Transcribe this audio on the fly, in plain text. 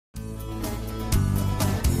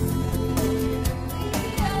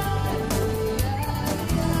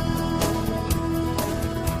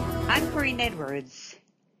Corrine Edwards,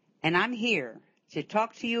 and I'm here to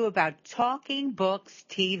talk to you about Talking Books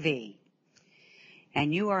TV.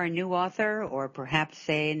 And you are a new author, or perhaps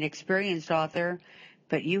say an experienced author,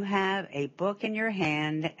 but you have a book in your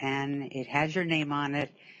hand and it has your name on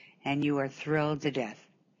it, and you are thrilled to death.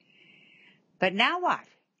 But now what?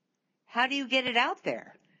 How do you get it out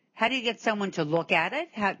there? How do you get someone to look at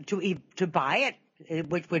it, to buy it,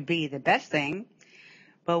 which would be the best thing?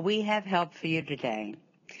 Well, we have help for you today.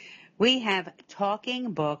 We have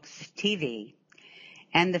Talking Books TV,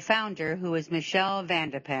 and the founder, who is Michelle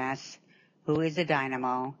Vandepass, who is a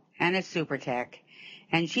dynamo and a super tech,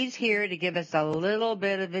 and she's here to give us a little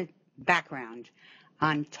bit of a background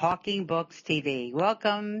on Talking Books TV.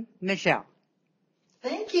 Welcome, Michelle.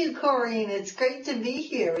 Thank you, Corrine. It's great to be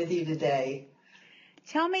here with you today.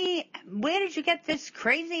 Tell me, where did you get this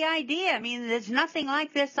crazy idea? I mean, there's nothing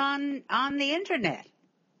like this on the internet.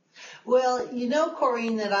 Well, you know,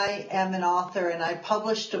 Corrine, that I am an author, and I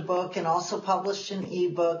published a book and also published an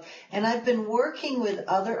ebook, and I've been working with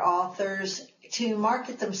other authors to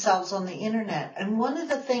market themselves on the internet. And one of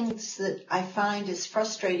the things that I find is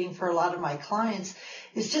frustrating for a lot of my clients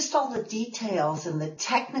is just all the details and the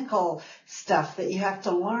technical stuff that you have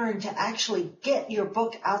to learn to actually get your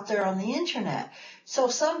book out there on the internet. So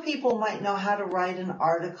some people might know how to write an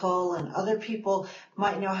article, and other people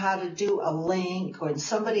might know how to do a link, or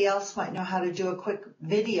somebody else might know how to do a quick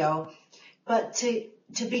video. But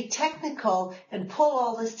to be technical and pull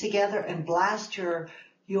all this together and blast your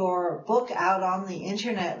book out on the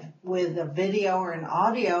internet with a video or an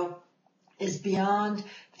audio is beyond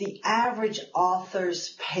the average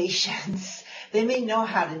author's patience. They may know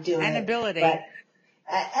how to do it. And ability.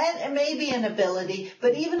 And maybe an ability,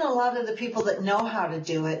 but even a lot of the people that know how to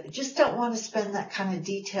do it just don't want to spend that kind of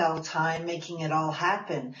detailed time making it all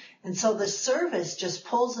happen. And so the service just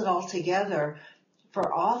pulls it all together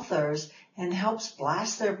for authors and helps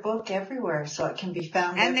blast their book everywhere so it can be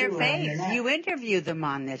found and everywhere. And their face. You interview them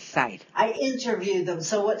on this site. I interview them.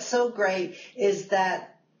 So what's so great is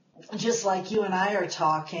that just like you and I are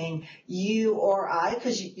talking, you or I,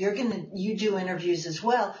 because you do interviews as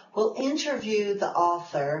well, will interview the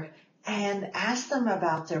author and ask them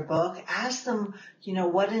about their book, ask them,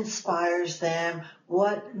 what inspires them,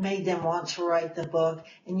 what made them want to write the book,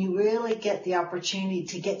 and you really get the opportunity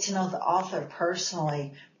to get to know the author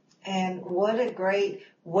personally. And what a great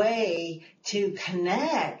way to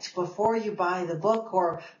connect before you buy the book,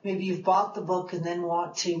 or maybe you've bought the book and then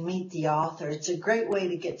want to meet the author. It's a great way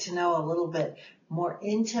to get to know a little bit more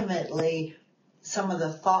intimately some of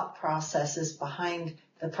the thought processes behind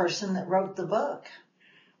the person that wrote the book.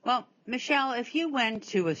 Well, Michelle, if you went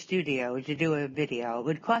to a studio to do a video, it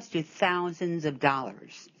would cost you thousands of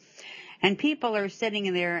dollars. And people are sitting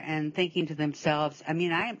in there and thinking to themselves,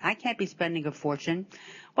 I can't be spending a fortune.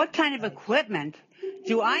 What kind of equipment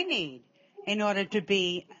do I need in order to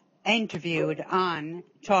be interviewed on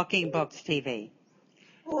Talking Books TV?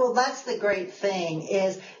 Well, that's the great thing,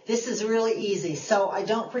 is this is really easy. So I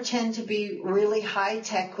don't pretend to be really high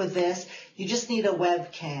tech with this. You just need a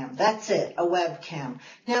webcam. That's it, a webcam.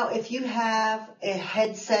 Now, if you have a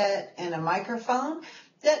headset and a microphone,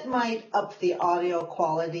 that might up the audio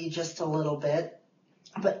quality just a little bit.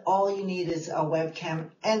 But all you need is a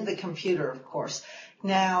webcam and the computer, of course.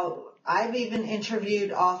 Now, I've even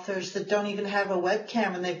interviewed authors that don't even have a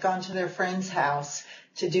webcam, and they've gone to their friend's house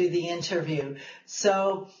to do the interview.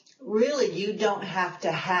 So really, you don't have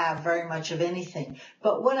to have very much of anything.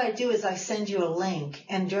 But what I do is I send you a link,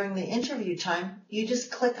 and during the interview time, you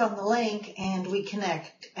just click on the link and we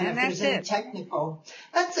connect. And if there's any technical,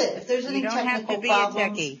 that's it. If there's any technical problems, you don't have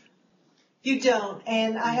to be a techie. You don't.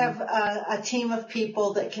 And I have a team of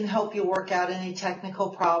people that can help you work out any technical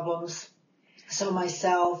problems. So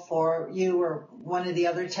myself or you or one of the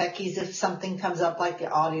other techies, if something comes up like the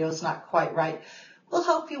audio is not quite right, we'll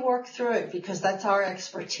help you work through it, because that's our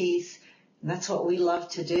expertise and that's what we love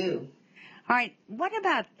to do. All right. What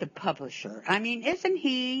about the publisher? Isn't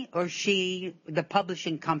he or she, the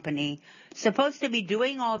publishing company, supposed to be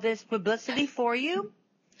doing all this publicity for you?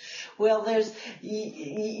 Well, that's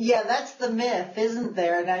the myth, isn't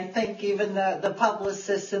there? And I think even the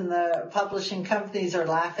publicists and the publishing companies are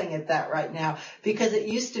laughing at that right now, because it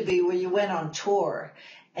used to be where you went on tour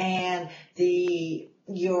and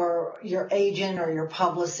your agent or your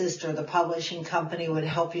publicist or the publishing company would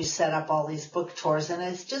help you set up all these book tours. And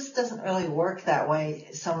it just doesn't really work that way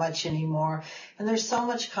so much anymore. And there's so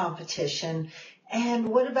much competition. And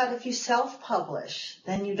what about if you self-publish?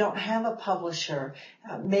 Then you don't have a publisher.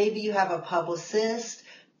 Maybe you have a publicist,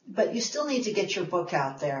 but you still need to get your book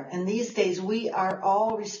out there. And these days, we are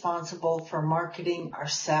all responsible for marketing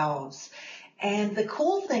ourselves. And the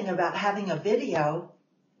cool thing about having a video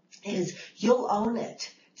is you'll own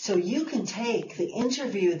it. So you can take the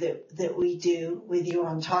interview that we do with you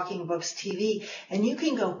on Talking Books TV, and you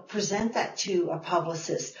can go present that to a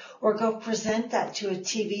publicist or go present that to a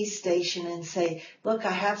TV station and say, look,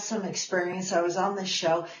 I have some experience. I was on this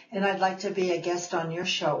show and I'd like to be a guest on your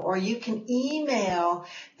show. Or you can email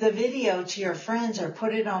the video to your friends or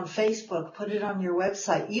put it on Facebook, put it on your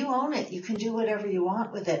website. You own it. You can do whatever you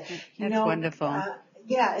want with it. That's wonderful.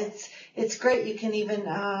 Yeah, it's great. You can even,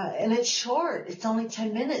 and it's short. It's only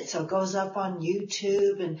 10 minutes. So it goes up on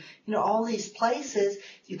YouTube and, all these places.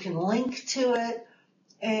 You can link to it.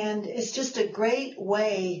 And it's just a great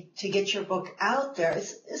way to get your book out there.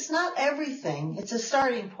 It's not everything. It's a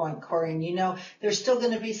starting point, Corrine. There's still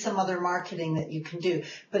going to be some other marketing that you can do,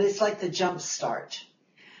 but it's like the jump start.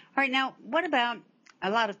 All right. Now, what about a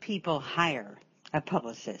lot of people hire a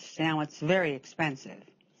publicist? Now, it's very expensive,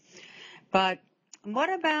 but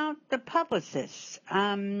what about the publicists?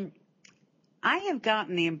 I have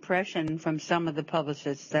gotten the impression from some of the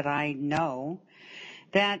publicists that I know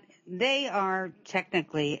that they are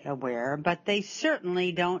technically aware, but they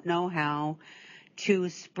certainly don't know how to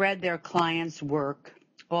spread their clients' work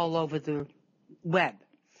all over the web.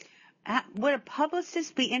 Would a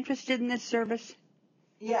publicist be interested in this service?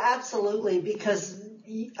 Yeah, absolutely, because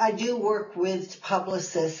I do work with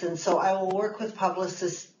publicists, and so I will work with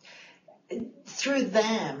publicists through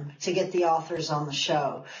them to get the authors on the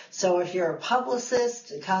show. So if you're a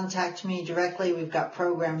publicist, contact me directly. We've got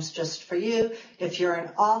programs just for you. If you're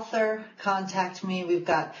an author, contact me. We've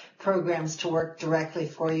got programs to work directly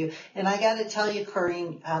for you. And I got to tell you,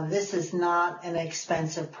 Corrine, this is not an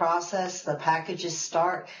expensive process. The packages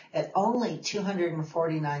start at only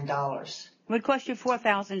 $249. It would cost you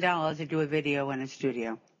 $4,000 to do a video in a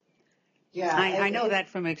studio. Yeah, I know that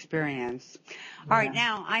from experience. All right,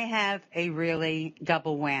 now I have a really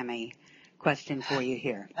double whammy question for you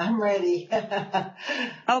here. I'm ready.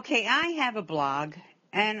 Okay, I have a blog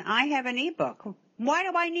and I have an ebook. Why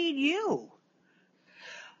do I need you?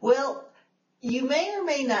 Well, you may or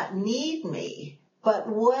may not need me, but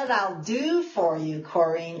what I'll do for you,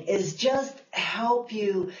 Corrine, is just help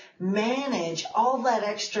you manage all that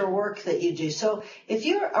extra work that you do. So if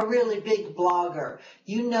you're a really big blogger,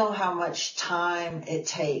 you know how much time it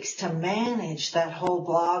takes to manage that whole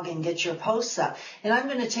blog and get your posts up. And I'm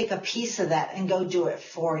going to take a piece of that and go do it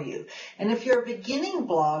for you. And if you're a beginning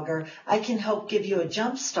blogger, I can help give you a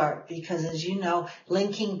jump start because, as you know,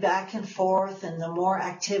 linking back and forth and the more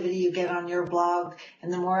activity you get on your blog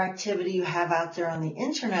and the more activity you have out there on the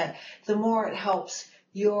internet, the more it helps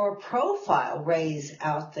your profile raise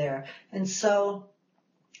out there. And so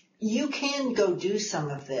you can go do some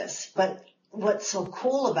of this. But what's so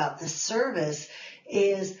cool about this service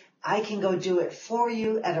is I can go do it for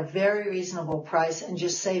you at a very reasonable price and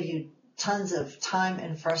just save you tons of time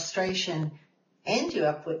and frustration, and you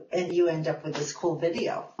end up with this cool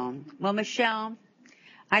video. Well, Michelle,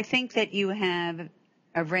 I think that you have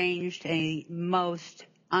arranged a most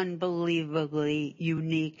unbelievably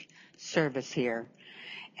unique service here.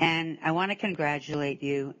 And I want to congratulate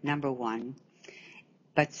you, number one.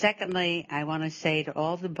 But secondly, I want to say to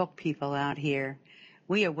all the book people out here,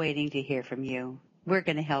 we are waiting to hear from you. We're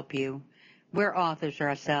going to help you. We're authors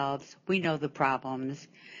ourselves. We know the problems.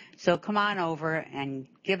 So come on over and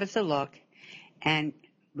give us a look, and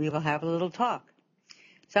we will have a little talk.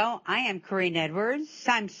 So I am Corrine Edwards.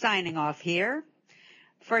 I'm signing off here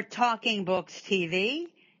for Talking Books TV,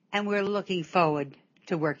 and we're looking forward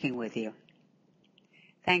to working with you.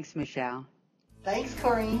 Thanks, Michelle. Thanks,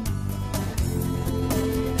 Corrine.